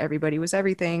it's like everybody was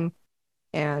everything.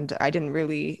 And I didn't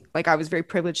really, like, I was very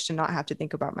privileged to not have to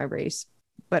think about my race,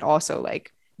 but also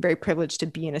like very privileged to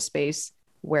be in a space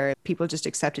where people just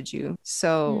accepted you.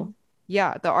 So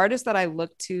yeah, the artists that I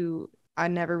looked to, I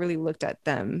never really looked at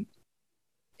them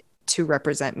to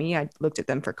represent me. I looked at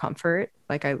them for comfort.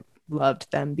 Like I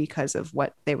loved them because of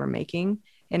what they were making.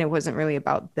 And it wasn't really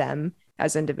about them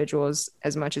as individuals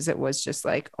as much as it was just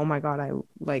like, oh my God, I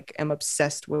like am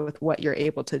obsessed with what you're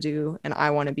able to do. And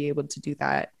I want to be able to do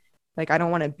that. Like, I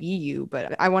don't want to be you,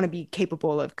 but I want to be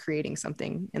capable of creating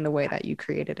something in the way that you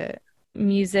created it.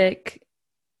 Music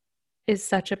is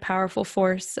such a powerful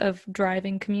force of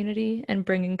driving community and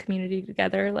bringing community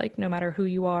together. Like no matter who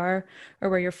you are or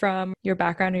where you're from, your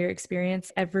background or your experience,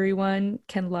 everyone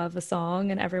can love a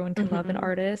song and everyone can love an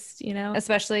artist, you know,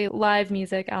 especially live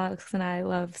music. Alex and I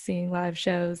love seeing live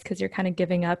shows because you're kind of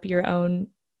giving up your own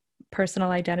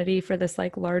personal identity for this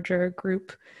like larger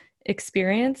group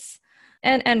experience.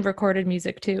 And recorded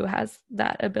music too has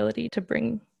that ability to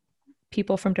bring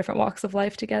people from different walks of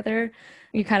life together.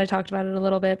 You kind of talked about it a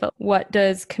little bit, but what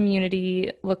does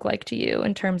community look like to you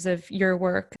in terms of your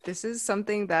work? This is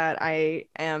something that I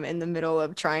am in the middle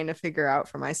of trying to figure out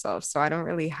for myself. So I don't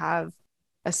really have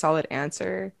a solid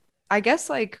answer. I guess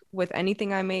like with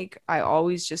anything I make, I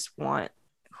always just want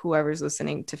whoever's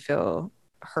listening to feel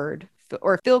heard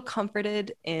or feel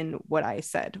comforted in what I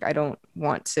said. I don't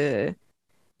want to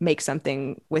make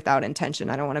something without intention.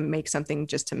 I don't want to make something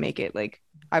just to make it. Like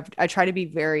I try to be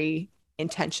very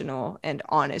intentional and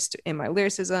honest in my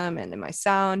lyricism and in my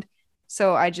sound.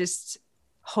 So I just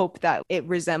hope that it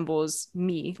resembles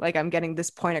me, like I'm getting this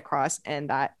point across,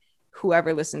 and that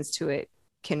whoever listens to it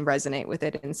can resonate with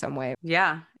it in some way.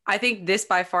 Yeah. I think this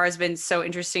by far has been so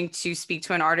interesting to speak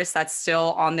to an artist that's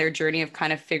still on their journey of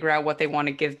kind of figure out what they want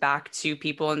to give back to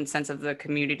people in the sense of the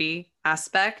community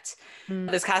aspect.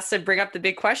 This has to bring up the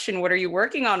big question. What are you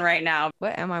working on right now?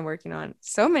 What am I working on?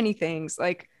 So many things.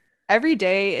 Like every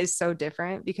day is so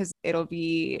different because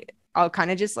I'll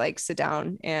kind of just like sit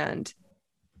down and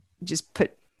just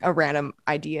put a random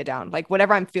idea down, like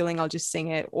whatever I'm feeling, I'll just sing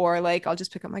it, or like I'll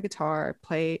just pick up my guitar,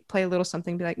 play a little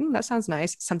something, be like, that sounds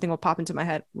nice, something will pop into my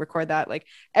head, record that. Like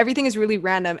everything is really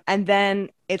random, and then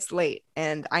it's late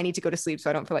and I need to go to sleep so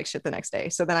I don't feel like shit the next day,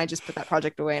 so then I just put that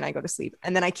project away and I go to sleep,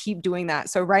 and then I keep doing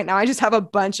that. So right now I just have a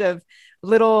bunch of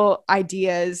little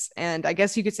ideas, and I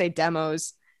guess you could say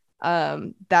demos,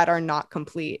 that are not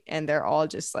complete, and they're all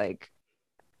just like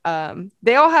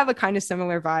they all have a kind of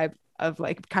similar vibe of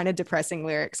like kind of depressing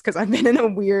lyrics, because I've been in a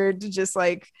weird just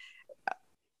like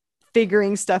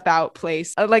figuring stuff out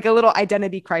place, like a little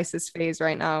identity crisis phase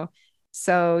right now.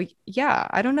 So yeah,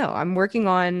 I don't know, I'm working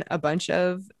on a bunch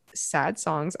of sad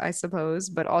songs, I suppose,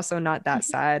 but also not that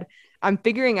sad. I'm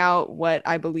figuring out what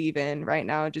I believe in right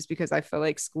now, just because I feel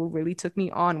like school really took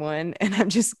me on one, and I'm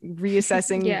just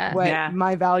reassessing what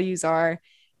my values are.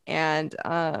 And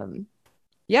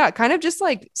yeah, kind of just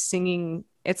like singing.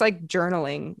 It's like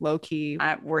journaling, low key.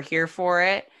 We're here for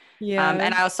it. Yeah.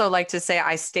 And I also like to say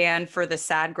I stand for the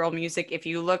sad girl music. If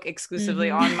you look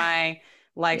exclusively on my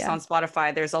likes on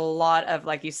Spotify, there's a lot of,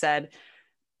 like you said,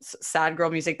 sad girl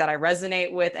music that I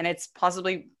resonate with. And it's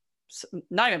possibly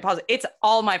not even positive. It's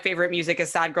all my favorite music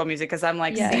is sad girl music, because I'm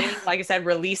like singing, like I said,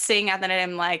 releasing, and then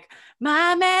I'm like,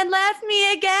 my man left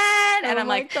me again. And I'm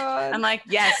like,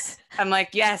 yes. I'm like,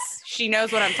 yes, she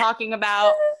knows what I'm talking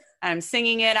about. I'm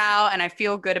singing it out and I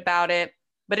feel good about it.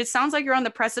 But it sounds like you're on the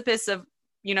precipice of,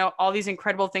 you know, all these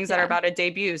incredible things that are about to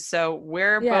debut. So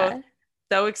we're both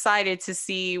so excited to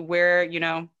see where, you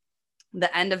know,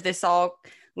 the end of this all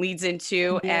leads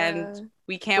into. And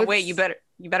we can't wait. You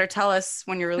better tell us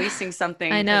when you're releasing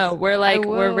something. I know. We're like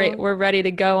we're ready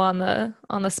to go on the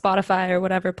Spotify or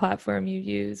whatever platform you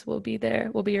use. We'll be there.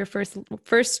 We'll be your first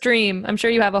stream. I'm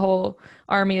sure you have a whole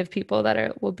army of people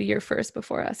that will be your first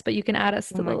before us, but you can add us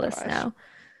to the list now.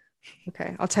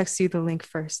 Okay, I'll text you the link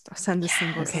first. I'll send the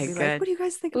single. Okay, good. Like, what do you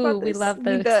guys think about this? We love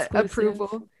the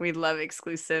approval. We love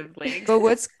exclusive links. But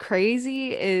what's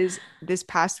crazy is this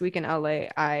past week in LA,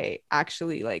 I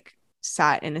actually like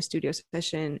sat in a studio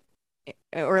session,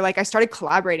 or like I started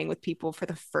collaborating with people for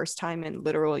the first time in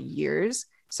literal years.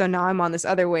 So now I'm on this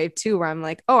other wave too, where I'm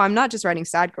like, oh, I'm not just writing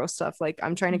sad girl stuff. Like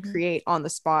I'm trying to create on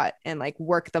the spot and like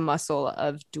work the muscle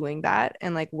of doing that,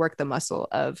 and like work the muscle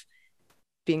of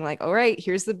being like, all right,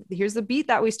 here's the beat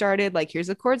that we started, like here's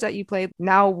the chords that you played,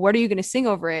 now what are you going to sing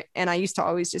over it? And I used to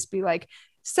always just be like,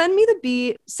 send me the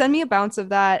beat, send me a bounce of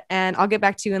that, and I'll get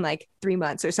back to you in like 3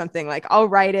 months or something. Like I'll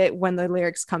write it when the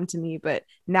lyrics come to me. But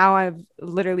now I've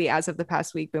literally, as of the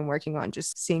past week, been working on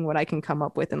just seeing what I can come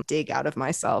up with and dig out of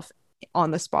myself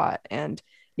on the spot. And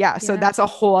so that's a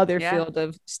whole other field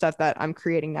of stuff that I'm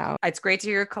creating now. It's great to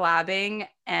hear collabing.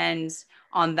 And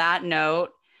on that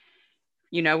note,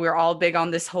 you know, we're all big on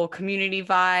this whole community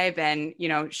vibe and, you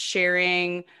know,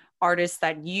 sharing artists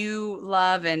that you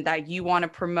love and that you want to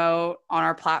promote on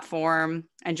our platform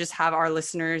and just have our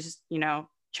listeners, you know,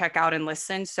 check out and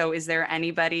listen. So is there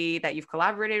anybody that you've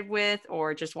collaborated with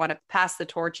or just want to pass the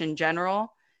torch in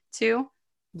general to?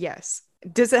 Yes.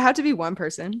 Does it have to be one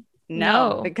person?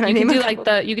 No. Like,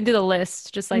 you can do the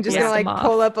list. Just like I'm just gonna like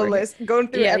pull up a list, going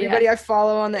through everybody I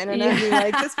follow on the internet and be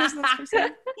like, this person, this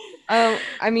person.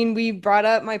 I mean, we brought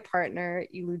up my partner,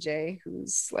 Ilu J,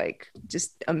 who's like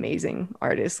just amazing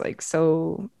artist, like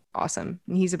so awesome.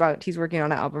 And he's working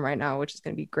on an album right now, which is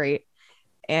gonna be great.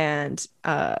 And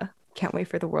can't wait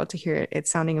for the world to hear it. It's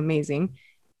sounding amazing.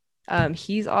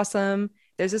 He's awesome.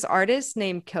 There's this artist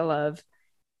named Killove,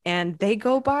 and they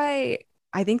go by,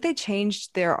 I think they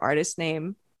changed their artist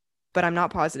name, but I'm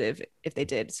not positive if they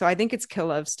did. So I think it's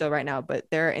Killove still right now, but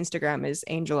their Instagram is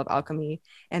Angel of Alchemy,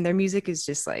 and their music is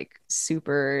just like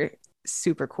super,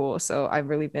 super cool. So I've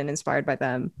really been inspired by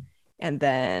them. And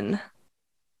then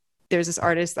there's this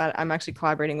artist that I'm actually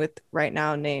collaborating with right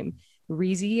now named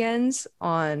Reezyens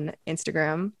on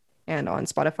Instagram and on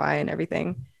Spotify and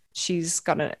everything. She's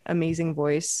got an amazing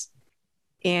voice.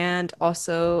 And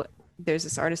also there's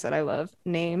this artist that I love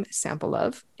named Sample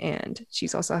Love, and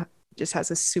she's also just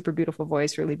has a super beautiful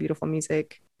voice, really beautiful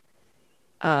music.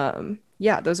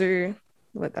 Those are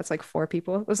that's like 4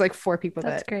 people. Those like 4 people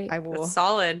that's that great. I will. That's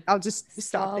solid. I'll just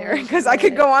stop there because I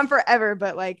could go on forever.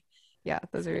 But like,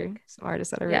 those are some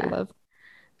artists that I really love.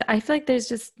 I feel like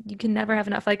you can never have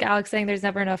enough. Like Alex saying, there's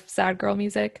never enough sad girl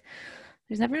music.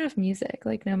 There's never enough music.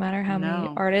 Like no matter how many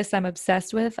artists I'm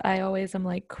obsessed with, I always am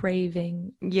like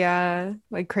craving. Yeah,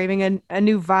 like craving a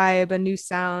new vibe, a new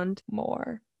sound.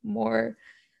 More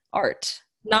art.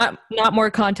 Not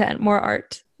more content, more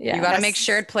art. Yeah. You got to make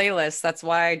shared playlists. That's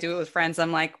why I do it with friends.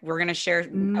 I'm like, we're going to share a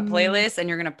playlist and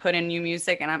you're going to put in new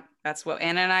music. And that's what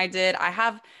Anna and I did.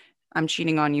 I'm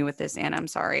cheating on you with this, Anna. I'm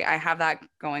sorry. I have that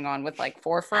going on with like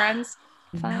 4 friends.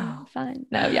 Fine.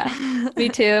 No, yeah. Me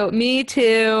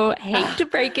too. Hate to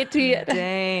break it to you.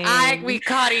 Dang. We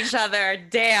caught each other.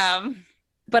 Damn.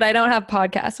 But I don't have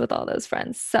podcasts with all those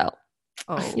friends. So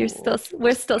we're still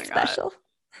special. God.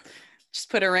 Just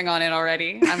put a ring on it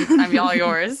already. I'm all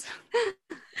yours.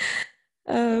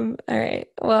 All right.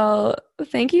 Well,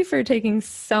 thank you for taking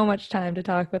so much time to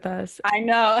talk with us. I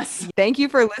know. Thank you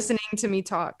for listening to me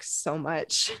talk so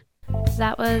much.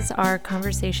 That was our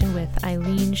conversation with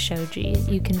Eileen Shoji.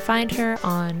 You can find her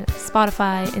on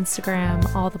Spotify,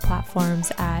 Instagram, all the platforms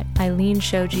at Eileen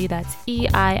Shoji. That's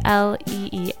EILEENSHOJI.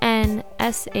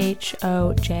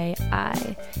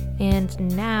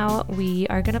 And now we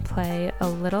are going to play a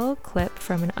little clip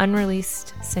from an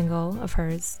unreleased single of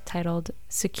hers titled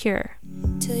Secure.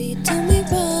 Till you do me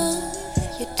wrong,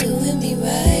 you're doing me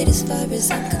right as far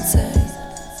as I'm concerned.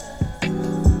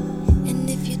 And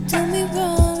if you do me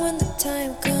wrong, when the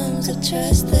time comes, I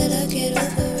trust that I'll get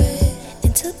over it.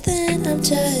 Until then, I'm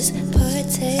just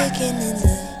partaking in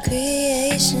the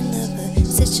creation of a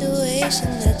situation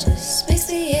that just makes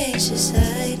me anxious.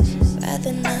 I'd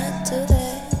rather not do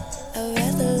that. I'd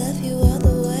rather love you all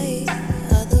the way,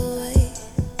 all the way.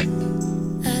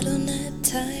 I don't have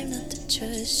time not to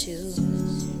trust you.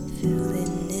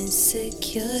 Feeling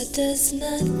insecure does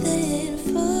nothing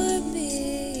for me.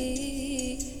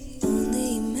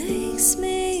 Only make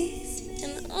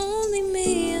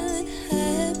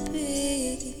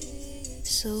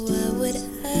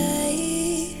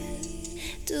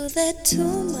to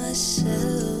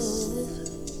myself.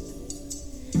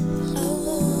 I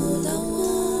won't, I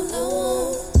won't, I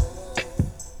won't.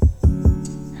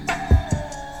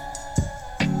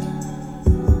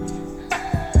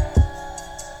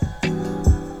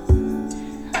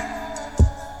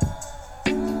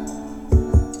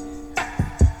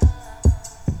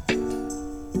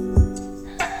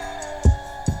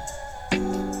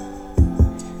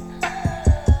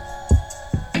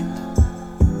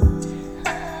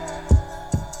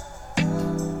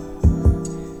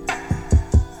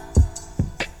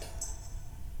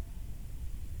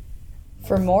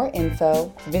 For more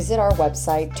info, visit our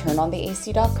website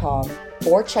turnontheac.com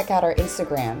or check out our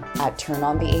Instagram at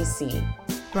turnontheac.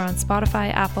 We're on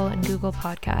Spotify, Apple, and Google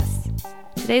Podcasts.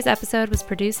 Today's episode was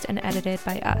produced and edited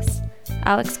by us,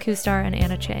 Alex Kustar and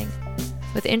Anna Chang,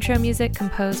 with intro music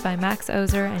composed by Max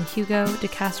Ozer and Hugo de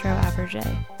Castro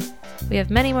Aberge. We have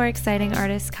many more exciting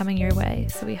artists coming your way,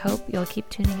 so we hope you'll keep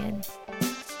tuning in.